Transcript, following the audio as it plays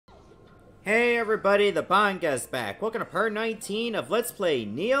Hey everybody, the Banga's back. Welcome to part 19 of Let's Play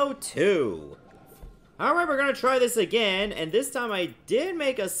Nioh 2. Alright, we're gonna try this again, and this time I did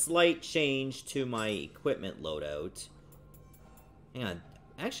make a slight change to my equipment loadout. Hang on.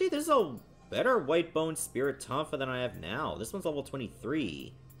 Actually, this is a better White Bone Spirit Tonfa than I have now. This one's level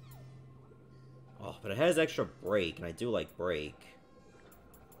 23. Oh, but it has extra break, and I do like break.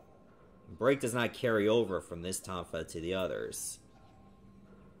 Break does not carry over from this Tonfa to the others.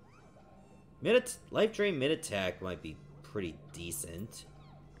 Life Drain mid-attack might be pretty decent.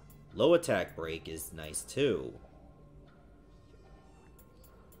 Low attack break is nice too.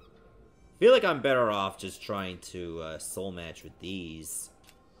 Feel like I'm better off just trying to soul match with these,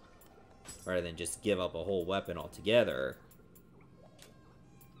 rather than just give up a whole weapon altogether.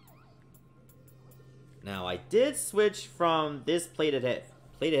 Now, I did switch from this plated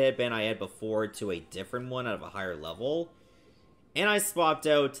headband I had before to a different one out of a higher level. And I swapped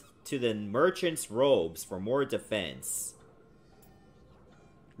out to the Merchant's Robes for more defense.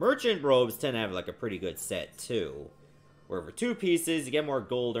 Merchant Robes tend to have like a pretty good set too. Where for 2 pieces you get more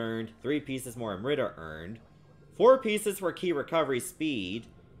gold earned, 3 pieces more Amrita earned, 4 pieces for key recovery speed,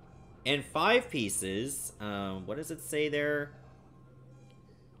 and 5 pieces, what does it say there?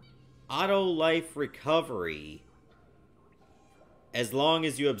 Auto life recovery. As long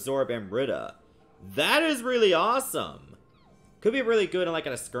as you absorb Amrita. That is really awesome! Could be really good on like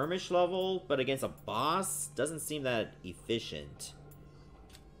at a skirmish level, but against a boss, doesn't seem that efficient.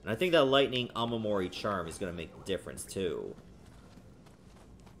 And I think that Lightning Amamori Charm is going to make the difference too.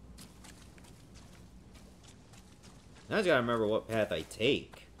 Now I just gotta remember what path I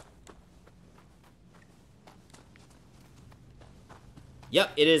take.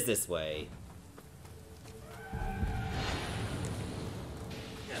 Yep, it is this way.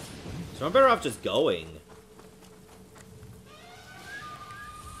 So I'm better off just going.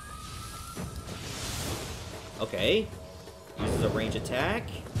 Okay. Uses a range attack.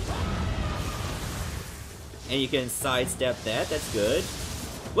 And you can sidestep that, that's good.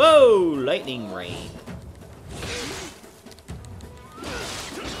 Whoa! Lightning Rain.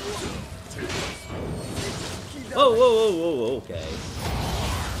 Whoa, whoa, whoa, whoa, whoa, okay.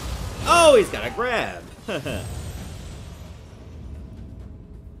 Oh, he's got a grab!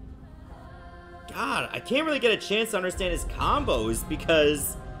 God, I can't really get a chance to understand his combos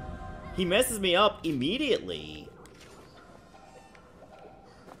because he messes me up immediately.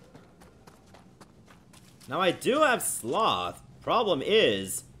 Now I do have Sloth. Problem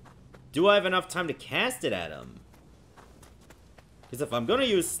is, do I have enough time to cast it at him? Because if I'm gonna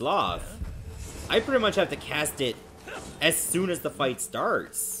use Sloth, I pretty much have to cast it as soon as the fight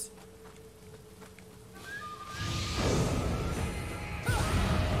starts.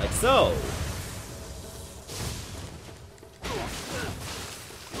 Like so.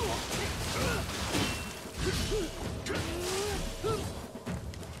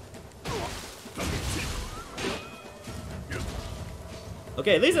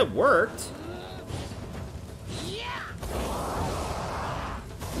 Okay, at least it worked.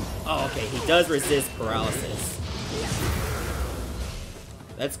 Oh, okay, he does resist paralysis.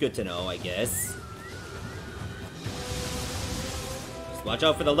 That's good to know, I guess. Just watch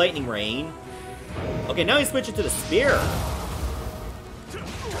out for the lightning rain. Okay, now he's switching to the spear.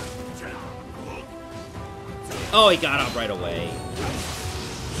 Oh, he got up right away.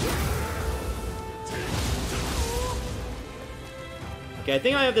 Okay, I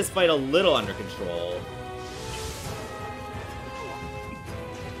think I have this fight a little under control.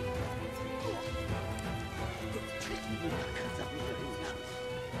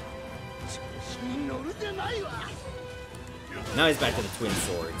 Now he's back to the twin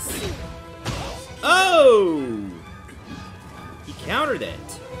swords. Oh! He countered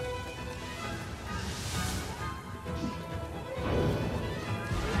it.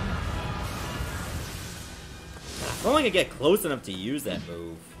 If only I could get close enough to use that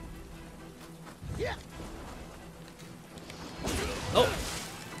move. Oh!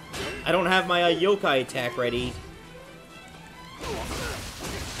 I don't have my yokai attack ready.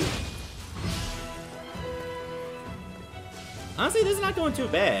 Honestly, this is not going too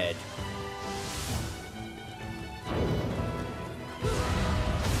bad.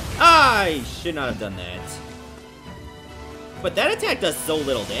 I should not have done that. But that attack does so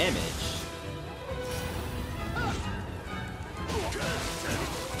little damage.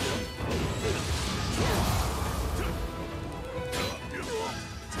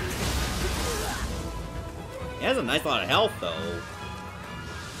 He has a nice lot of health, though.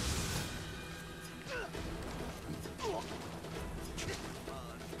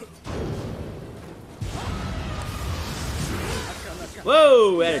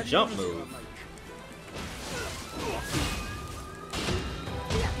 Whoa, had a jump move.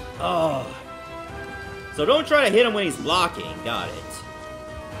 Oh. So don't try to hit him when he's blocking. Got it.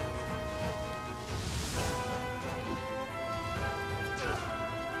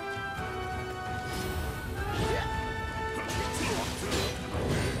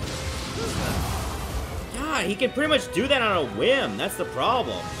 God, he can pretty much do that on a whim. That's the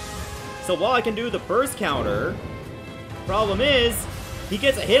problem. So while I can do the burst counter, problem is, he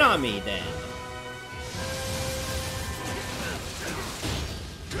gets a hit on me then.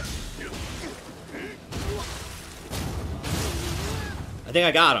 I think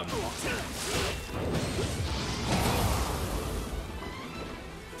I got him.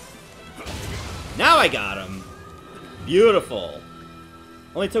 Now I got him. Beautiful.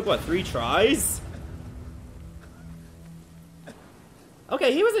 Only took, what, 3 tries?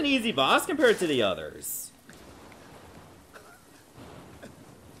 Okay, he was an easy boss compared to the others.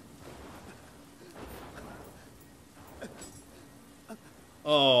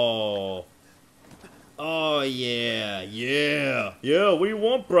 Oh. Oh, yeah. Yeah. Yeah, what do you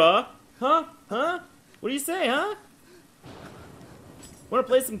want, bruh? Huh? Huh? What do you say, huh? Wanna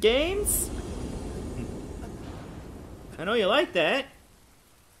play some games? I know you like that.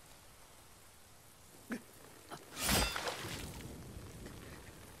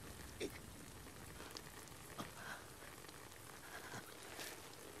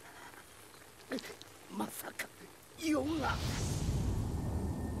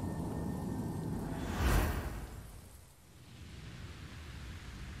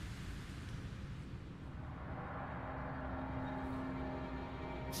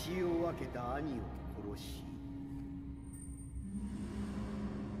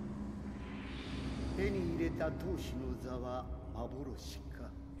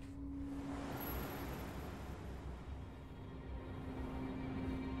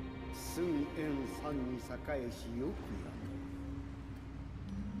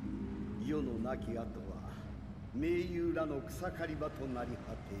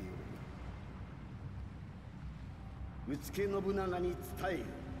 Nobunaga に伝えよ。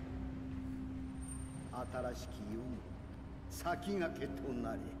新しき世の先駆けと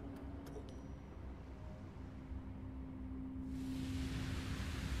なれ。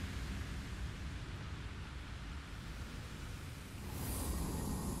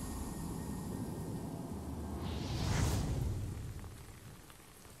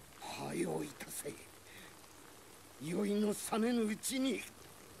はよいたせ。酔いの覚めぬうちに。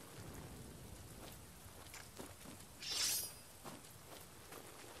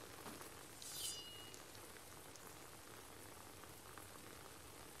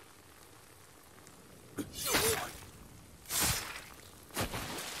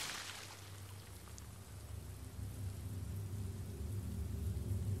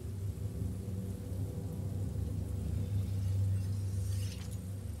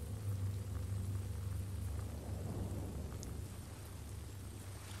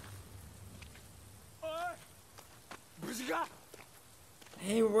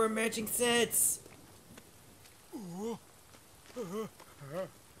Hey, we're matching sets.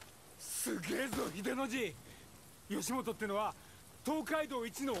 すげえぞ秀の字。吉本ってのは東海道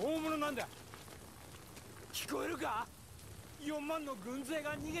一の大物なんだ。聞こえるか？4万の軍勢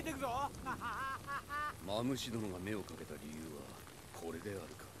が逃げてくぞ。マムシ殿が目をかけた理由はこれである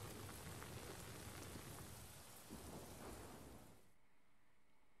か。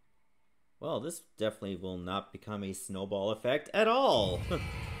Well, this definitely will not become a snowball effect at all.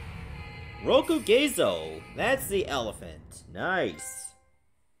 Rokugezo, that's the elephant. Nice.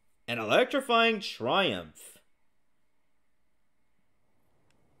 An electrifying triumph.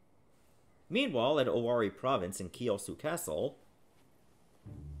 Meanwhile, at Owari Province in Kiyosu Castle,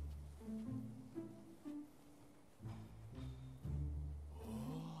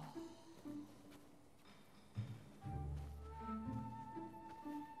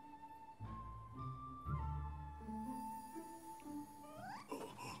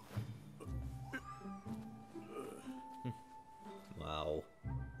 wow,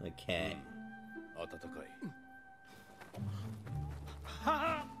 a cat. 暖かい。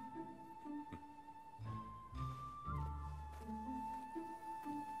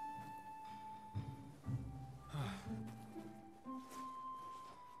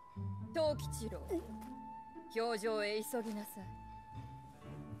藤吉郎、教場へ急ぎなさい。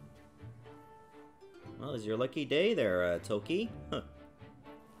Well, it's your lucky day there, Toki. Huh.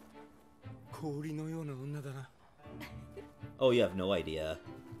 氷のような女だな。Oh, you have no idea.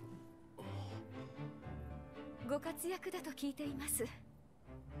 ご活躍だと聞いています。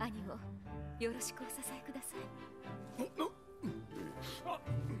兄をよろしくお支えください。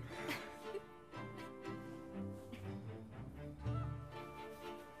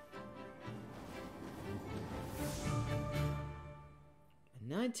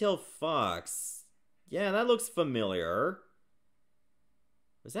Nine-tailed fox. Yeah, that looks familiar.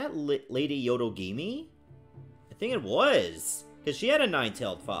 Was that Lady Yodogimi? I think it was, because she had a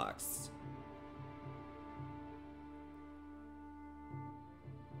nine-tailed fox.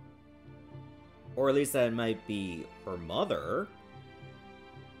 Or at least that might be her mother.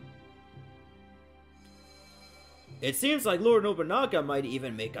 It seems like Lord Nobunaga might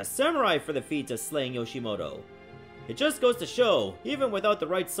even make a samurai for the feat of slaying Yoshimoto. It just goes to show, even without the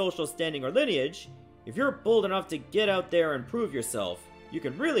right social standing or lineage, if you're bold enough to get out there and prove yourself, you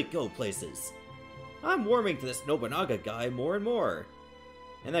can really go places. I'm warming to this Nobunaga guy more and more.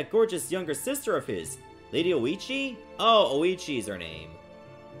 And that gorgeous younger sister of his, Lady Oichi? Oh, Oichi's her name.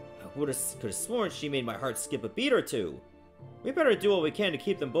 I could have sworn she made my heart skip a beat or two. We better do what we can to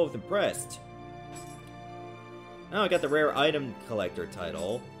keep them both impressed. Now I got the rare item collector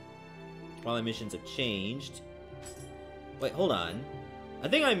title. Twilight missions have changed. Wait, hold on. I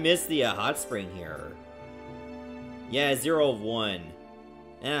think I missed the hot spring here. Yeah, 0 of 1.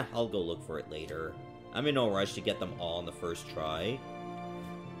 I'll go look for it later. I'm in no rush to get them all in the first try.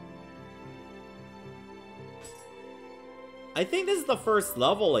 I think this is the first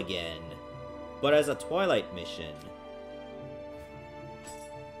level again, but as a Twilight mission.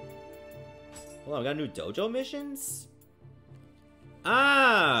 Hold on, we got new dojo missions?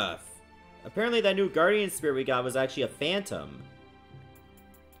 Ah! Apparently that new guardian spirit we got was actually a phantom.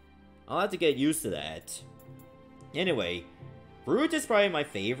 I'll have to get used to that. Anyway, Brute is probably my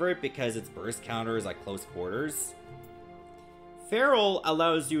favorite because its burst counter is at close quarters. Feral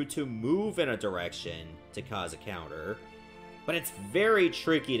allows you to move in a direction to cause a counter, but it's very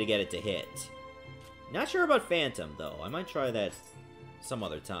tricky to get it to hit. Not sure about Phantom though, I might try that some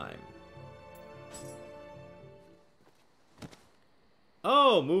other time.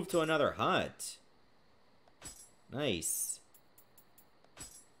 Oh, move to another hut. Nice.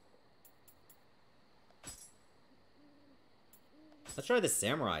 Let's try the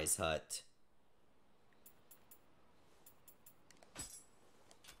Samurai's hut.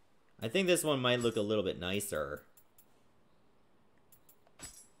 I think this one might look a little bit nicer.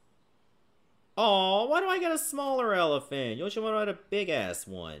 Aw, why do I get a smaller elephant? Yoshimoto had a big-ass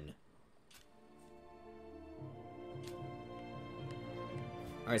one.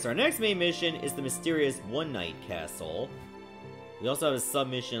 Alright, so our next main mission is the mysterious One Night Castle. We also have a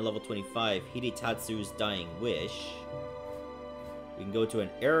sub-mission at level 25, Hidetatsu's Dying Wish. We can go to an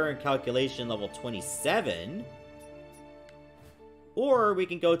error in calculation level 27. Or we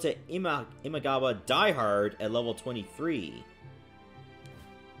can go to Imagawa Die Hard at level 23.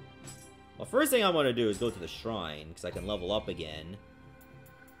 Well, first thing I want to do is go to the shrine, because I can level up again.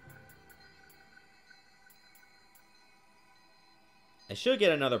 I should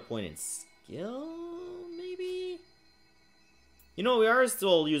get another point in skill, maybe? You know, we are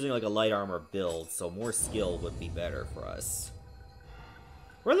still using like a light armor build, so more skill would be better for us.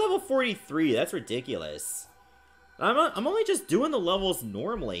 We're at level 43, that's ridiculous. I'm only just doing the levels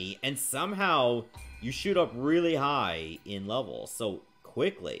normally, and somehow you shoot up really high in level so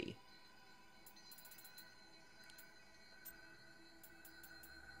quickly.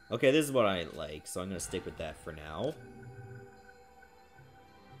 Okay, this is what I like, so I'm gonna stick with that for now.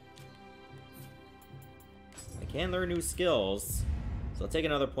 I can learn new skills, so I'll take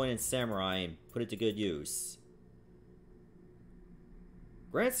another point in Samurai and put it to good use.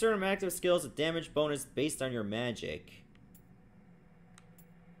 Grant certain active skills a damage bonus based on your magic.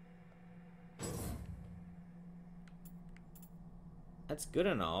 That's good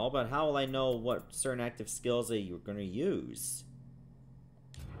and all, but how will I know what certain active skills that you're going to use?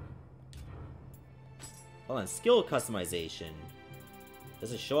 Hold on, skill customization.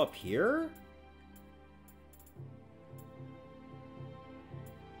 Does it show up here?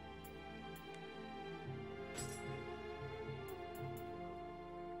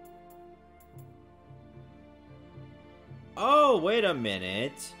 Oh, wait a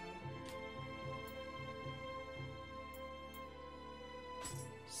minute.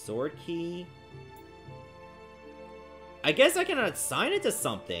 Sword key? I guess I can assign it to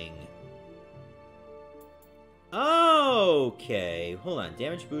something. Okay. Hold on.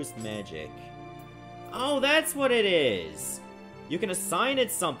 Damage boost magic. Oh, that's what it is. You can assign it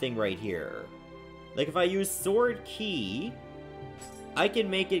something right here. Like if I use sword key, I can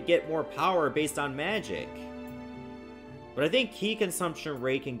make it get more power based on magic. But I think key consumption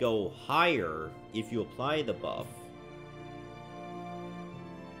rate can go higher if you apply the buff.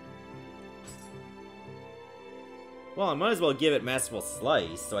 Well, I might as well give it Masterful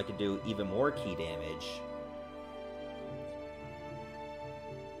Slice so I can do even more key damage.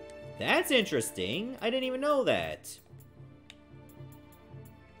 That's interesting. I didn't even know that.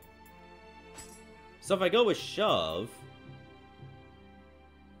 So if I go with Shove,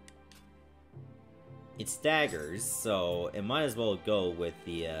 it staggers, so it might as well go with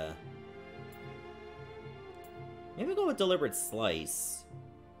the, maybe go with Deliberate Slice.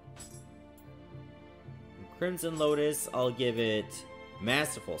 Crimson Lotus, I'll give it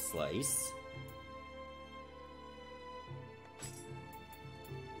Masterful Slice.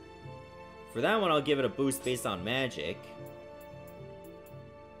 For that one, I'll give it a boost based on magic.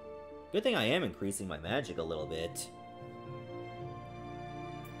 Good thing I am increasing my magic a little bit.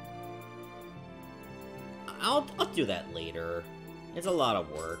 I'll do that later. It's a lot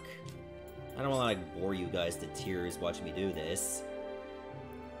of work. I don't want to like, bore you guys to tears watching me do this.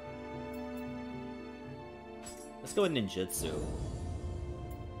 Let's go with Ninjutsu.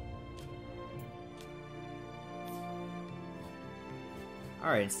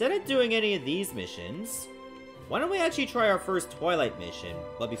 Alright, instead of doing any of these missions, why don't we actually try our first Twilight mission?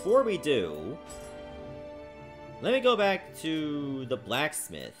 But before we do, let me go back to the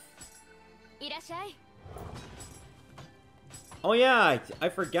blacksmith. Oh yeah, I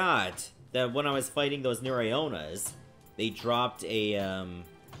forgot that when I was fighting those Nirayonas, they dropped a,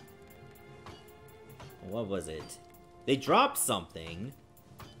 what was it? They dropped something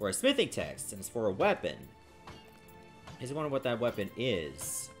for a smithing text, and it's for a weapon. I just wonder what that weapon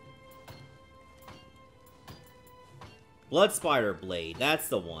is. Blood Spider Blade, that's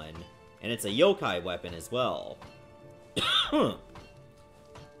the one. And it's a yokai weapon as well.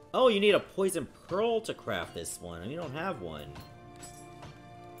 Oh, you need a Poison Pearl to craft this one, and you don't have one.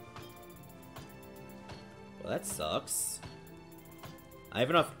 Well, that sucks. I have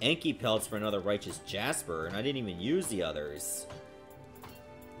enough Enki pelts for another Righteous Jasper, and I didn't even use the others.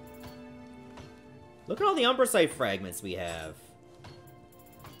 Look at all the Umbracite fragments we have.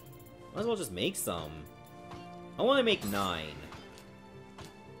 Might as well just make some. I want to make 9.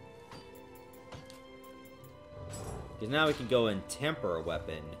 Because now we can go and temper a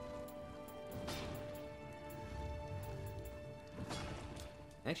weapon.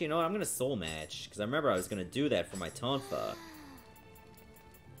 Actually, you know what? I'm going to soul match. Because I remember I was going to do that for my Tonfa.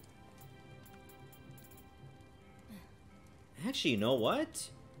 Actually, you know what?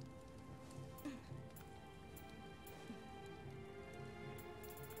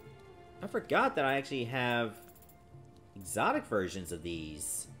 I forgot that I actually have exotic versions of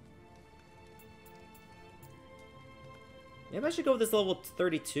these. Maybe I should go with this level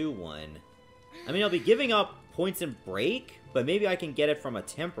 32 one. I mean, I'll be giving up points in break, but maybe I can get it from a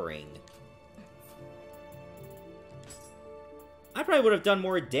tempering. I probably would have done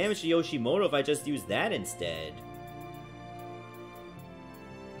more damage to Yoshimoto if I just used that instead.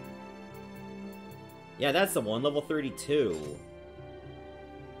 Yeah, that's the one, level 32.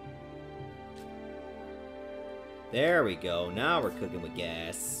 There we go, now we're cooking with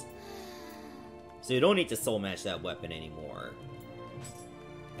gas. So you don't need to soul match that weapon anymore.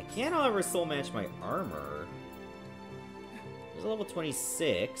 I can't, however, soul match my armor. There's a level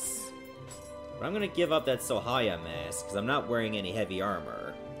 26. But I'm gonna give up that Sohaya mask, because I'm not wearing any heavy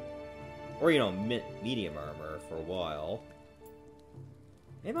armor. Or, you know, medium armor for a while.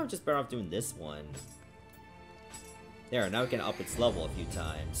 Maybe I'm just better off doing this one. There, now we can up its level a few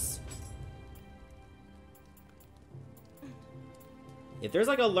times. If there's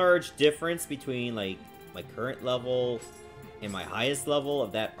like a large difference between like my current level and my highest level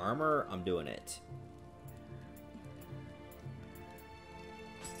of that armor, I'm doing it.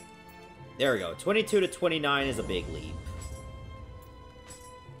 There we go. 22 to 29 is a big leap.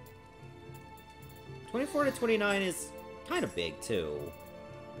 24 to 29 is kind of big too.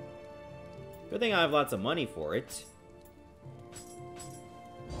 Good thing I have lots of money for it.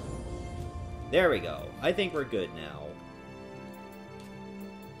 There we go. I think we're good now.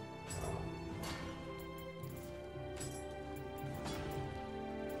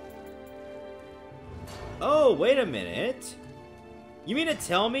 Oh, wait a minute. You mean to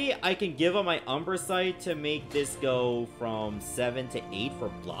tell me I can give up my Umbracite to make this go from 7 to 8 for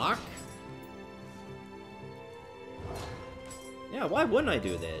block? Yeah, why wouldn't I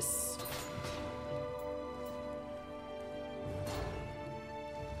do this?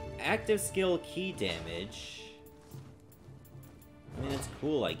 Active skill key damage. I mean, it's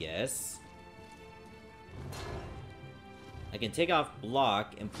cool, I guess. I can take off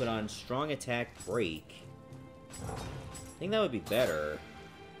block and put on strong attack break. I think that would be better.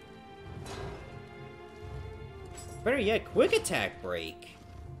 Better yet, quick attack break.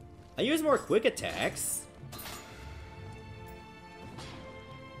 I use more quick attacks.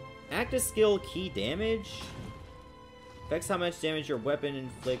 active skill key damage? Affects how much damage your weapon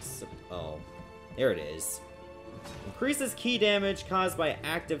inflicts. Oh, there it is. Increases key damage caused by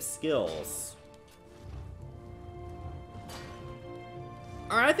active skills.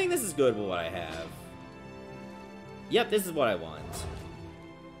 Alright, I think this is good with what I have. Yep, this is what I want.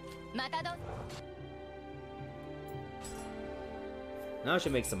 Now I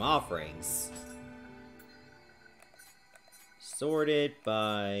should make some offerings. Sorted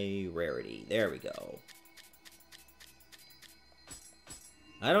by rarity. There we go.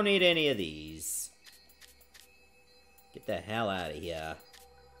 I don't need any of these. Get the hell out of here.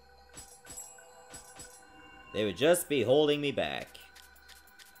 They would just be holding me back.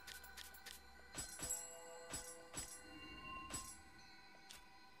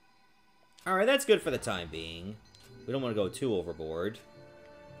 Alright, that's good for the time being. We don't want to go too overboard.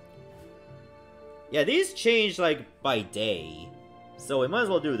 Yeah, these change, like, by day. So we might as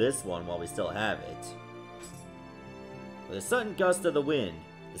well do this one while we still have it. With a sudden gust of the wind,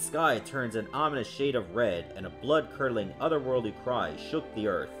 the sky turns an ominous shade of red, and a blood-curdling, otherworldly cry shook the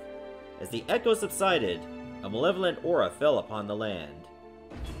earth. As the echo subsided, a malevolent aura fell upon the land.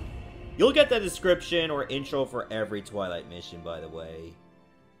 You'll get that description or intro for every Twilight mission, by the way.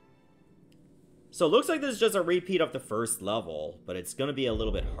 So it looks like this is just a repeat of the first level, but it's gonna be a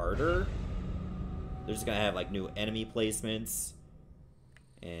little bit harder. They're just gonna have, like, new enemy placements.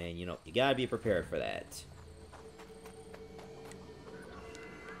 And, you know, you gotta be prepared for that.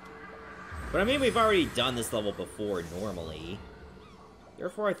 But I mean, we've already done this level before normally.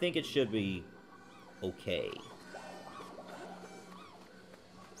 Therefore, I think it should be okay.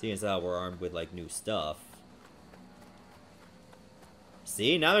 Seeing as how we're armed with, like, new stuff.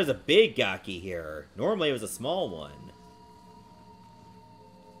 See, now there's a big Gaki here. Normally it was a small one.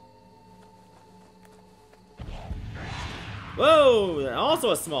 Whoa!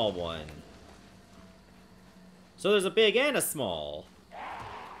 Also a small one. So there's a big and a small.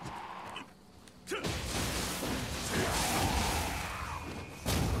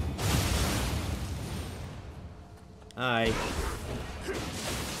 Hi.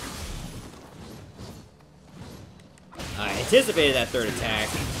 I anticipated that third attack.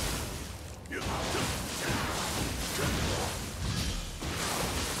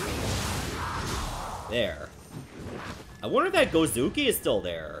 There. I wonder if that Gozuki is still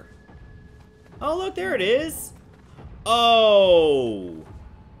there. Oh, look, there it is. Oh.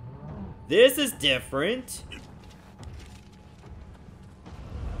 This is different.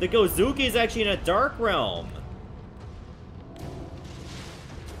 The Gozuki is actually in a dark realm.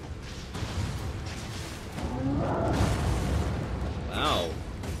 Wow.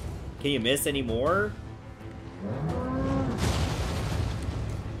 Can you miss any more?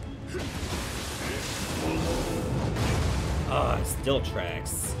 Ah, it still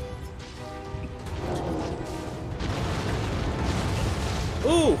tracks.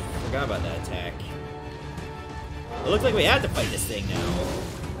 Ooh! Forgot about that attack. It looks like we have to fight this thing now.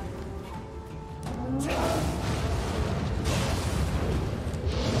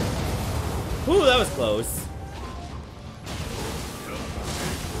 Ooh, that was close.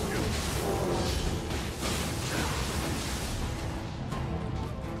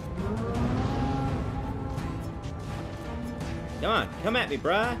 Come on, come at me,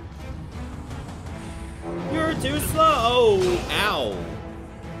 bruh. You're too slow. Oh, ow.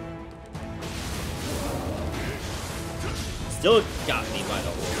 Still got me by the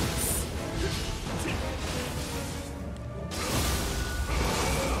horns.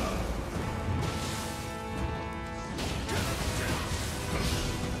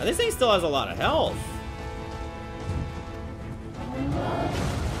 Now, this thing still has a lot of health.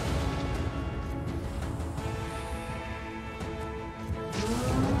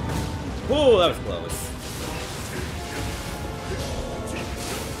 Ooh, that was close.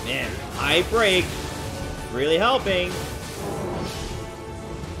 Man, high break. Really helping.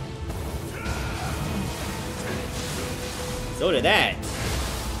 So did that.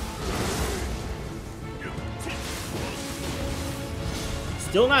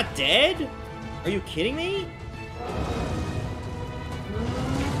 Still not dead? Are you kidding me?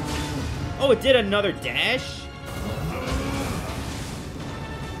 Oh, it did another dash?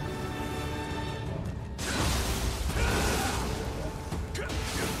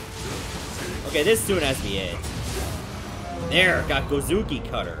 Okay, this soon has to be it. There, got Gozuki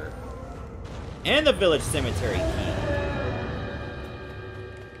Cutter. And the village cemetery key.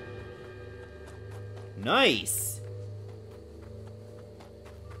 Nice!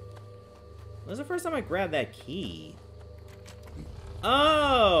 When was the first time I grabbed that key?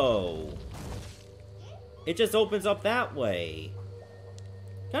 Oh! It just opens up that way.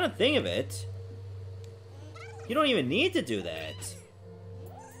 Kind of think of it, you don't even need to do that.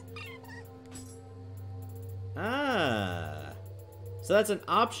 Ah. So that's an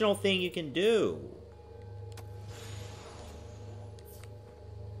optional thing you can do.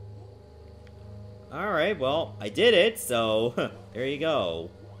 Alright, well, I did it, so there you go.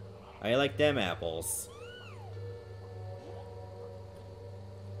 I like them apples.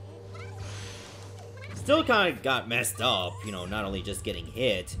 Still kind of got messed up, you know, not only just getting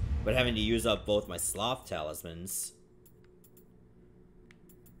hit, but having to use up both my sloth talismans.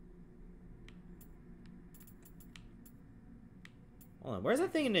 Hold on, where's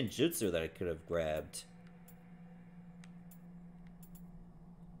that thing in ninjutsu that I could have grabbed?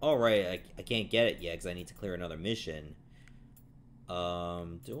 Oh, right, I can't get it yet because I need to clear another mission.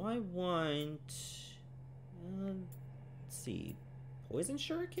 Do I want... let's see. Poison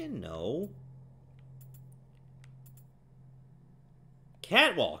shuriken? No.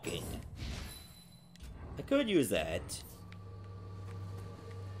 Catwalking. I could use that.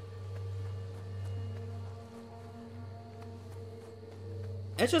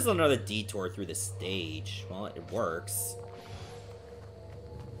 That's just another detour through the stage. Well, it works.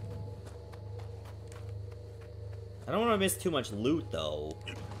 I don't want to miss too much loot, though.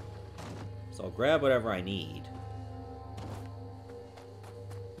 So I'll grab whatever I need.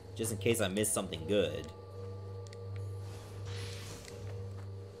 Just in case I miss something good.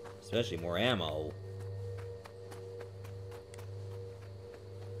 Especially more ammo.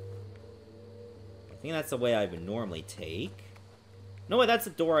 I think that's the way I would normally take. No, wait, that's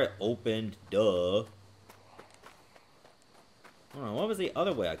the door I opened. Duh. Hold on, what was the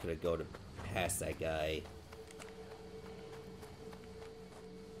other way I could have go to past that guy?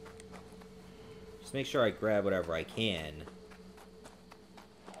 Just make sure I grab whatever I can.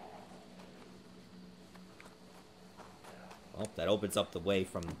 Well, that opens up the way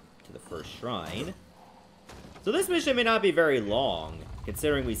to the first shrine. So this mission may not be very long,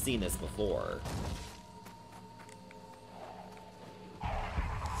 considering we've seen this before.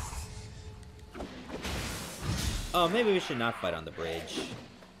 Oh, maybe we should not fight on the bridge.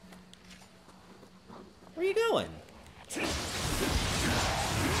 Where are you going?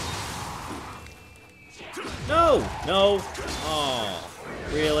 No! No! Oh,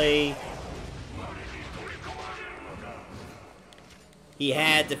 really? He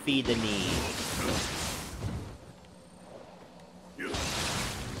had to feed the need.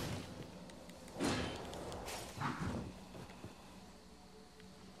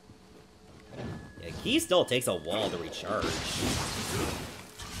 He still takes a while to recharge.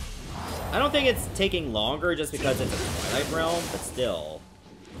 I don't think it's taking longer just because it's a Twilight Realm, but still.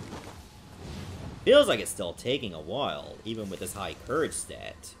 Feels like it's still taking a while, even with this high courage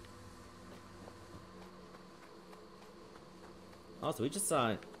stat. Also, we just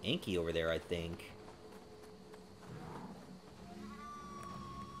saw Anki over there, I think.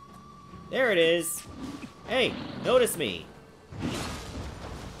 There it is! Hey, notice me!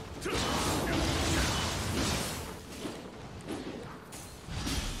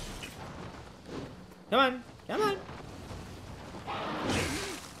 Come on! Come on!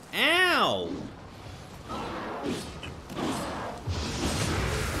 Ow!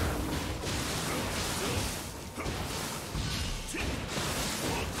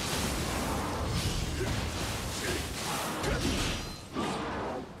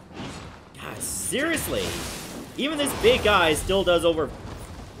 God, seriously! Even this big guy still does over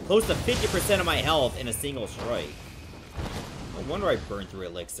close to 50% of my health in a single strike. No wonder I burned through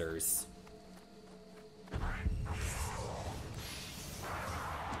elixirs.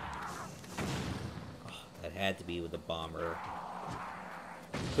 Had to be with the bomber.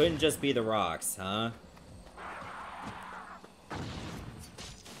 Couldn't just be the rocks, huh?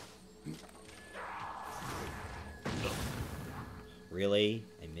 Really?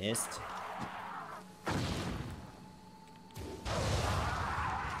 I missed?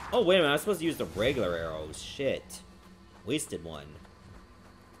 Oh, wait a minute. I was supposed to use the regular arrows. Shit. Wasted one.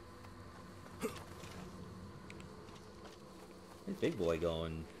 Where's Big Boy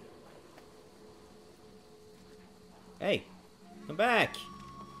going? Hey, come back!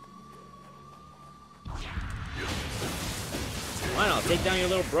 Why not? Take down your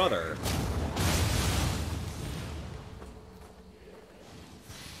little brother.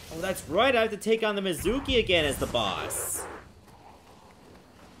 Oh, that's right, I have to take on the Mizuki again as the boss.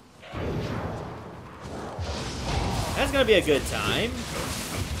 That's gonna be a good time.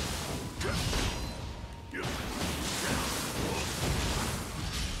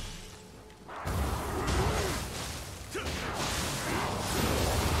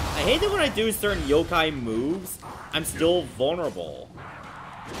 I hate that when I do certain yokai moves, I'm still vulnerable.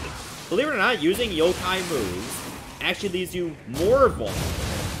 believe it or not, using yokai moves actually leaves you more vulnerable.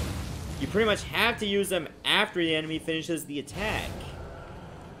 You pretty much have to use them after the enemy finishes the attack,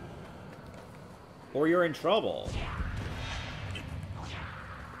 or you're in trouble.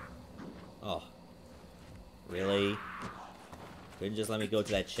 Oh. Really? Couldn't just let me go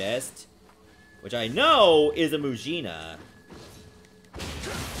to that chest? Which I know is a Mujina.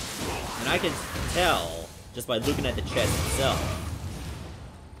 And I can tell just by looking at the chest itself.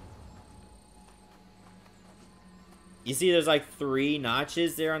 You see there's like 3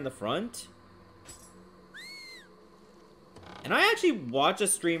 notches there on the front? And I actually watched a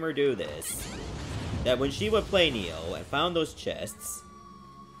streamer do this. That when she would play Nioh and found those chests,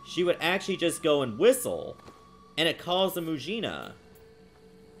 she would actually just go and whistle, and it calls the Mujina.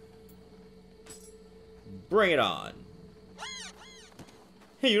 Bring it on.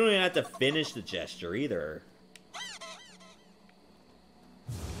 You don't even have to finish the gesture either.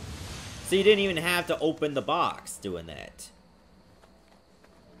 So you didn't even have to open the box doing that.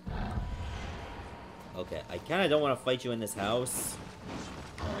 Okay, I kind of don't want to fight you in this house.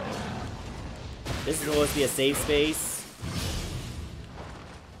 This is supposed to be a safe space.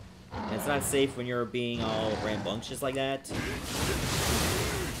 And it's not safe when you're being all rambunctious like that.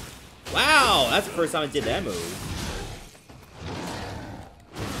 Wow, that's the first time I did that move.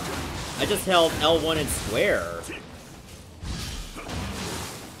 I just held L1 and square.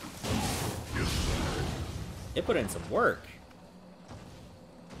 It put in some work.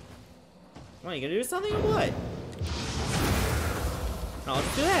 Come on, you gonna do something or what? No,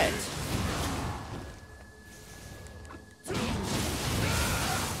 let's do that.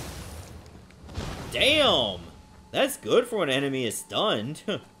 Damn! That's good for when an enemy is stunned.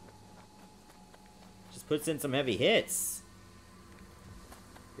 Just puts in some heavy hits.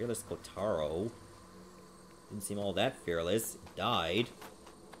 Fearless Kotaro. Didn't seem all that fearless. Died.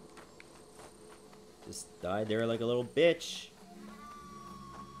 Just died there like a little bitch.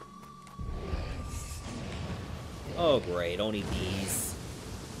 Oh great, only these.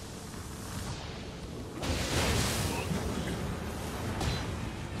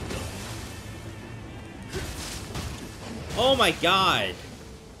 Oh my god!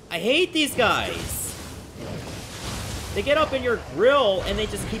 I hate these guys! They get up in your grill and they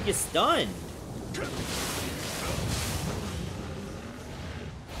just keep you stunned.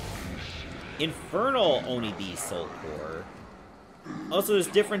 Infernal Oni Beast Soul Core. Also, there's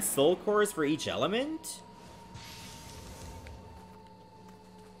different Soul Cores for each element?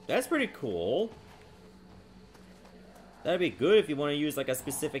 That's pretty cool. That'd be good if you want to use, like, a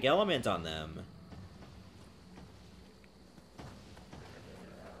specific element on them.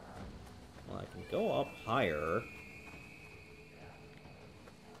 Well, I can go up higher.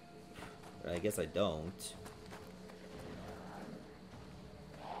 But I guess I don't.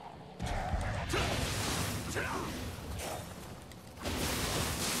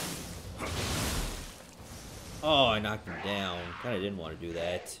 Oh, I knocked him down. Kinda didn't want to do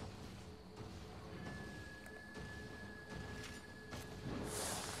that.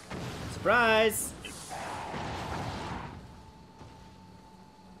 Surprise!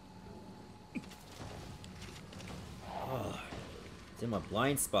 Oh, it's in my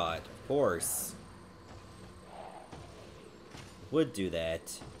blind spot, of course. Would do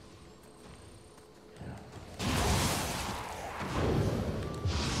that.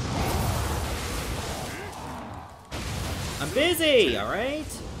 I'm busy, alright?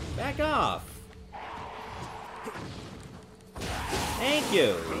 Back off. Thank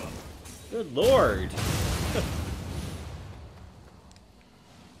you. Good lord.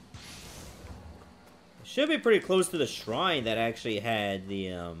 Should be pretty close to the shrine that actually had the,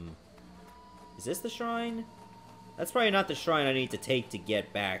 Is this the shrine? That's probably not the shrine I need to take to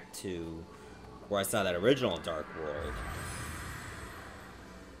get back to where I saw that original Dark World.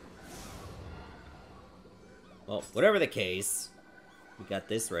 Well, whatever the case, we got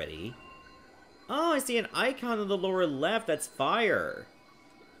this ready. Oh, I see an icon on the lower left. That's fire.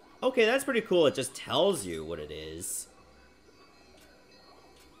 Okay, that's pretty cool. It just tells you what it is.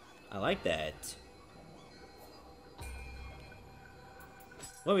 I like that.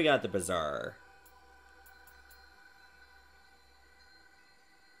 What we got at the bazaar?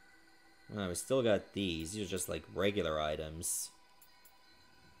 Oh, we still got these. These are just like regular items.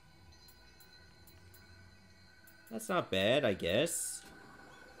 That's not bad, I guess.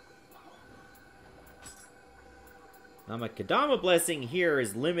 Now my Kadama blessing here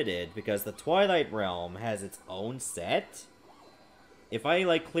is limited because the Twilight Realm has its own set. If I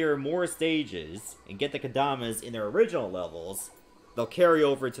like clear more stages and get the Kadamas in their original levels, they'll carry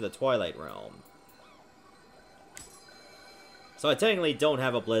over to the Twilight Realm. So I technically don't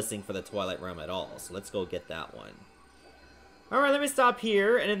have a blessing for the Twilight Realm at all. So let's go get that one. Alright, let me stop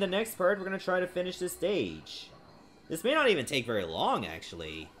here. And in the next part, we're going to try to finish this stage. This may not even take very long,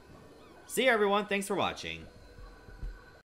 actually. See you, everyone. Thanks for watching.